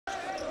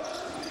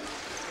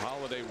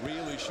Holiday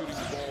really shooting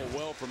the ball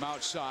well from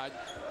outside.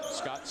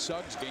 Scott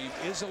Suggs' game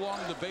is along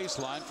the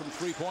baseline from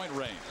three-point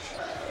range.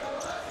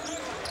 Easy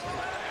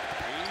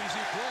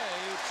play,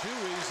 too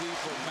easy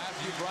for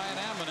Matthew Brian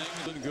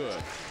Ammoning. Been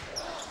good.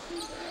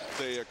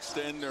 They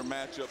extend their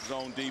matchup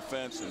zone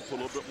defense and put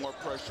a little bit more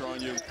pressure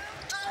on you.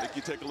 Make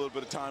you take a little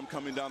bit of time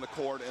coming down the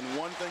court. And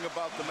one thing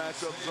about the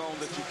matchup zone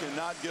that you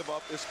cannot give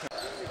up is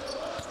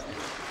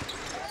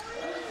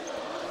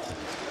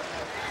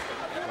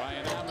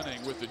Brian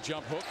Ammoning with the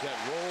jump hook that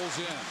rolls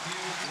in.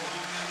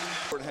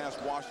 It has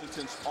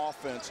Washington's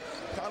offense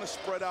kind of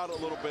spread out a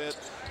little bit.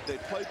 They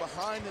play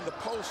behind in the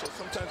post, so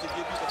sometimes they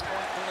give you the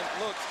point-blank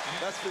look.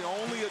 That's the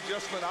only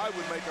adjustment I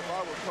would make if I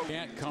were coach.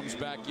 Gant comes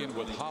back in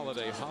with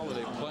Holiday.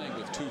 Holiday playing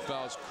with 2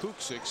 fouls.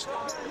 Kuksix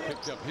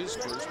picked up his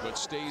first, but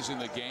stays in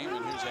the game.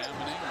 And here's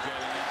Ammoning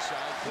getting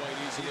inside quite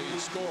easily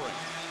and scoring.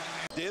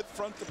 Did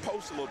front the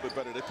post a little bit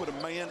better. They put a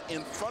man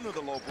in front of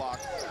the low block.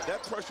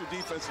 That pressure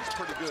defense is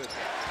pretty good.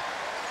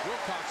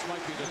 Wilcox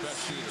might be the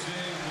best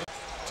shooter.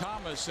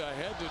 Thomas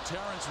ahead to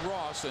Terrence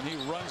Ross, and he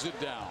runs it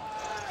down.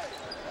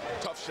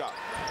 Tough shot.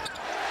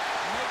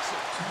 Makes it.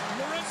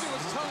 Lorenzo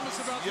was telling us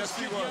about this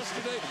kid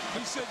yesterday.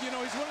 He said, you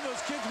know, he's one of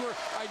those kids where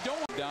I don't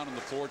want down on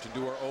the floor to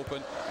do our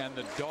open, and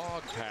the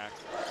dog pack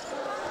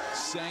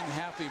sang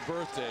happy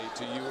birthday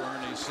to you,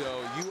 Ernie.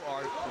 So you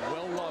are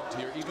well loved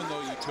here, even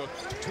though you took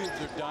 2 of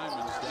their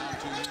diamonds down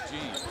to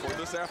Eugene. For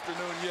this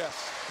afternoon, yes.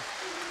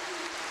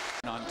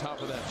 And on top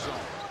of that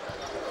zone.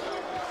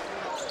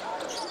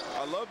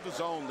 I love the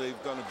zone.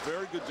 They've done a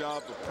very good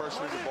job of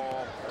pressuring the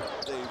ball.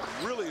 They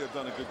really have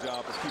done a good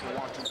job of keeping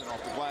Washington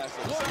off the glass.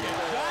 Look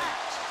at that!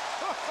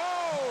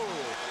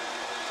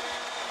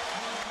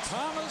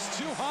 Thomas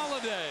to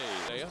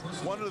Holiday.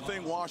 One of the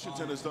things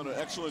Washington has done an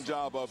excellent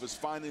job of is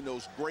finding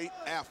those great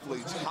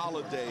athletes,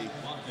 Holiday,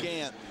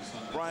 Gant,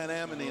 Brian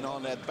Ammoning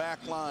on that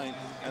back line,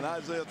 and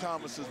Isaiah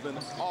Thomas has been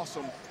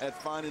awesome at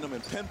finding them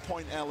in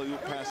pinpoint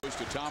alley-oop passes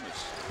to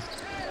Thomas.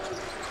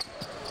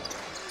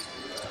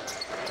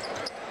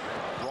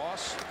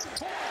 Ross,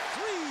 4-3.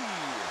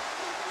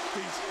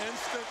 He's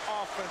instant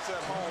offense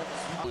at home.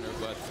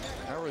 But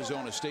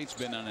Arizona State's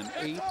been on an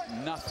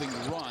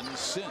 8-0 run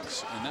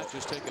since, and that's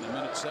just taken a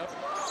minute 7.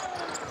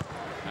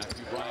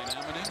 Matthew Brian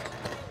Ammoning,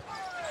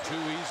 too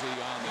easy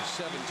on the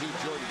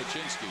 7-2 Jordan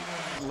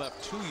Baczynski.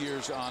 Left 2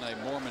 years on a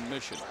Mormon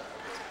mission.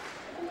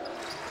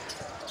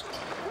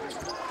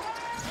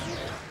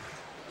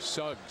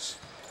 Suggs.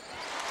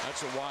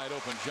 That's a wide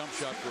open jump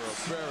shot for a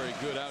very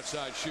good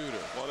outside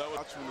shooter. Well, that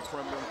was from the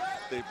perimeter.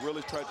 They've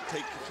really tried to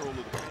take control of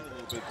the paint a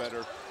little bit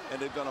better, and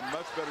they've done a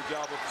much better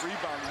job of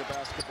rebounding the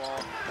basketball,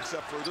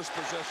 except for this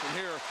possession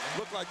here.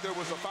 Looked like there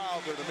was a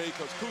foul there to me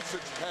because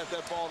Kuksix had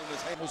that ball in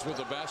his hands. With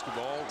the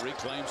basketball,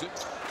 reclaims it.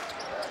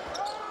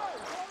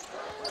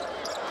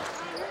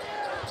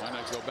 Why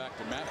not go back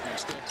to Matthew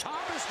instead?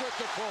 Thomas with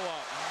the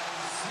pull-up.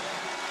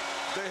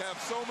 They have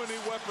so many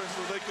weapons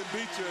where they can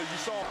beat you. You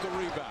saw the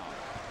rebound.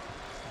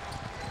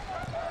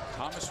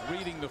 Thomas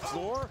reading the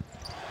floor.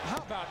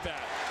 How about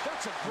that?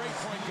 That's a great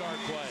point guard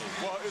play.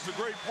 Well, it's a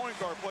great point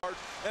guard play.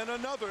 And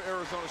another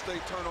Arizona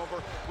State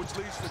turnover, which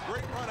leads to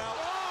great run out,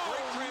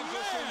 great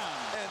transition.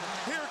 And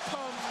here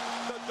comes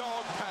the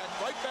dog pack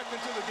right back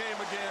into the game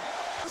again.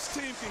 This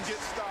team can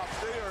get stops.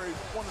 They are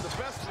one of the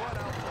best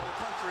run-outs in the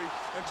country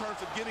in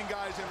terms of getting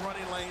guys in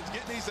running lanes,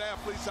 getting these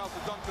athletes out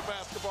to dunk the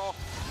basketball.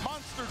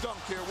 Monster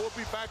dunk here. We'll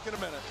be back in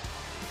a minute.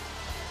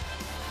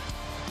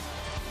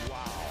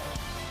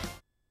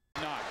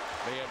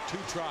 They had 2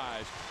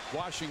 tries.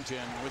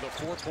 Washington with a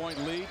 4-point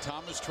lead.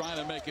 Thomas trying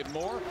to make it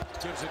more.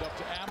 Gives it up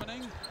to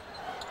Ammoning.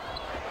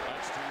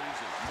 That's too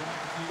easy.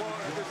 Well,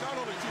 it's not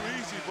only too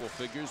easy.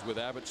 Figures with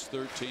Abbott's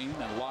 13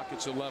 and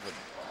Lockett's 11.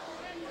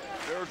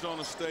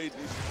 Arizona State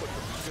needs to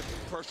get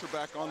the pressure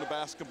back on the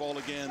basketball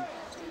again.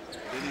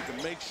 They need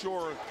to make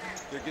sure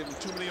they're getting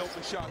too many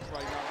open shots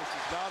right now. This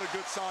is not a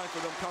good sign for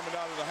them coming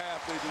out of the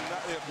half. They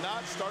have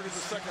not started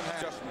the second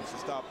half. Adjustments to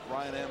stop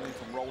Brian Ammoning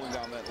from rolling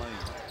down that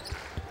lane.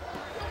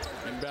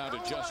 Inbound to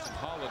Justin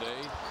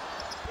Holiday.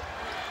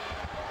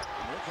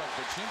 Looked like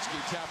Baczynski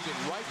tapped it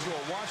right to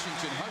a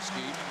Washington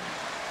Husky.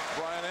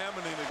 Brian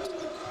Ammoning.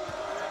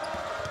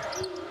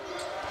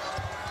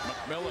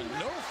 McMillan,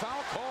 no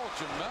foul call.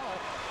 Jamel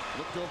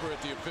looked over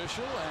at the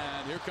official,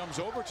 and here comes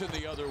Overton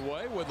the other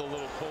way with a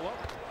little pull-up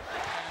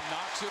and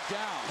knocks it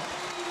down.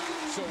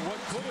 So what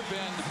could have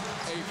been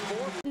a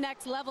 4th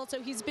next level.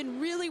 So he's been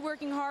really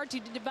working hard to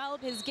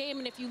develop his game,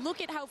 and if you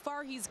look at how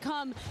far he's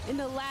come in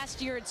the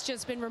last year, it's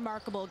just been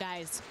remarkable,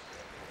 guys.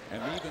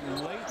 And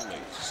even lately,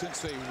 since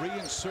they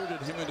reinserted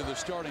him into the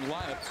starting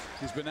lineup,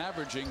 he's been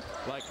averaging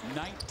like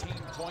 19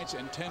 points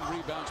and 10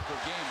 rebounds per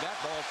game. That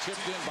ball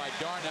tipped in by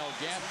Darnell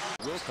Gant.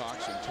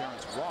 Wilcox and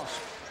Terrence Ross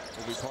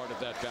will be part of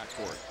that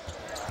backcourt.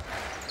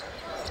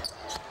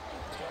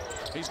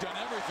 He's done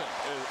everything.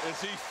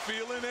 Is he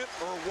feeling it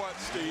or what,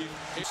 Steve?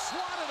 He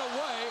swatted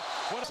away.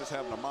 What? Just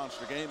having a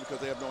monster game because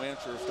they have no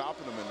answer of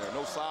stopping him in there.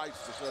 No sides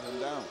to shut him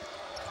down.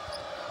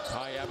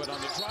 Ty Abbott on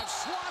the drive,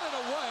 swatted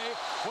away.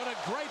 What a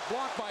great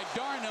block by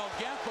Darnell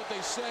Gant, but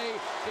they say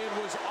it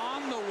was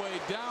on the way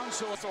down.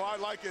 So I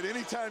like it.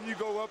 Anytime you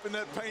go up in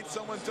that paint,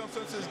 someone jumps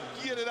in and says,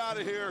 get it out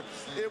of here.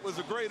 It was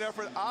a great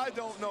effort. I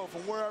don't know.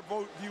 From where our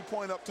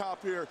viewpoint up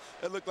top here,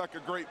 it looked like a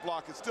great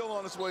block. It's still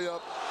on its way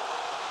up.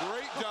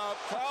 Great job.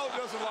 Crowd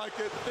doesn't like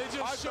it. They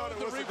just showed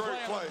the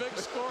replay on the big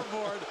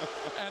scoreboard,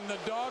 and the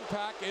dog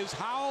pack is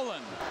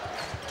howling.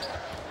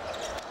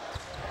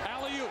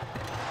 Alley-oop.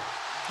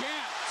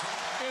 Gant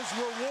is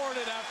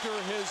rewarded after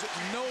his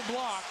no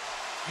block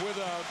with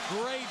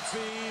a great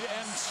feed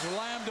and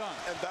slam dunk.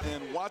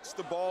 And watch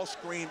the ball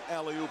screen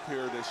alley-oop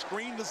here. They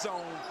screen the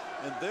zone,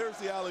 and there's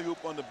the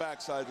alley-oop on the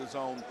backside of the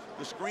zone.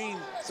 The screen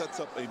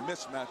sets up a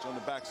mismatch on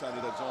the backside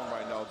of that zone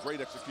right now.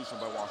 Great execution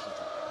by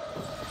Washington.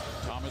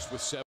 Thomas with 7.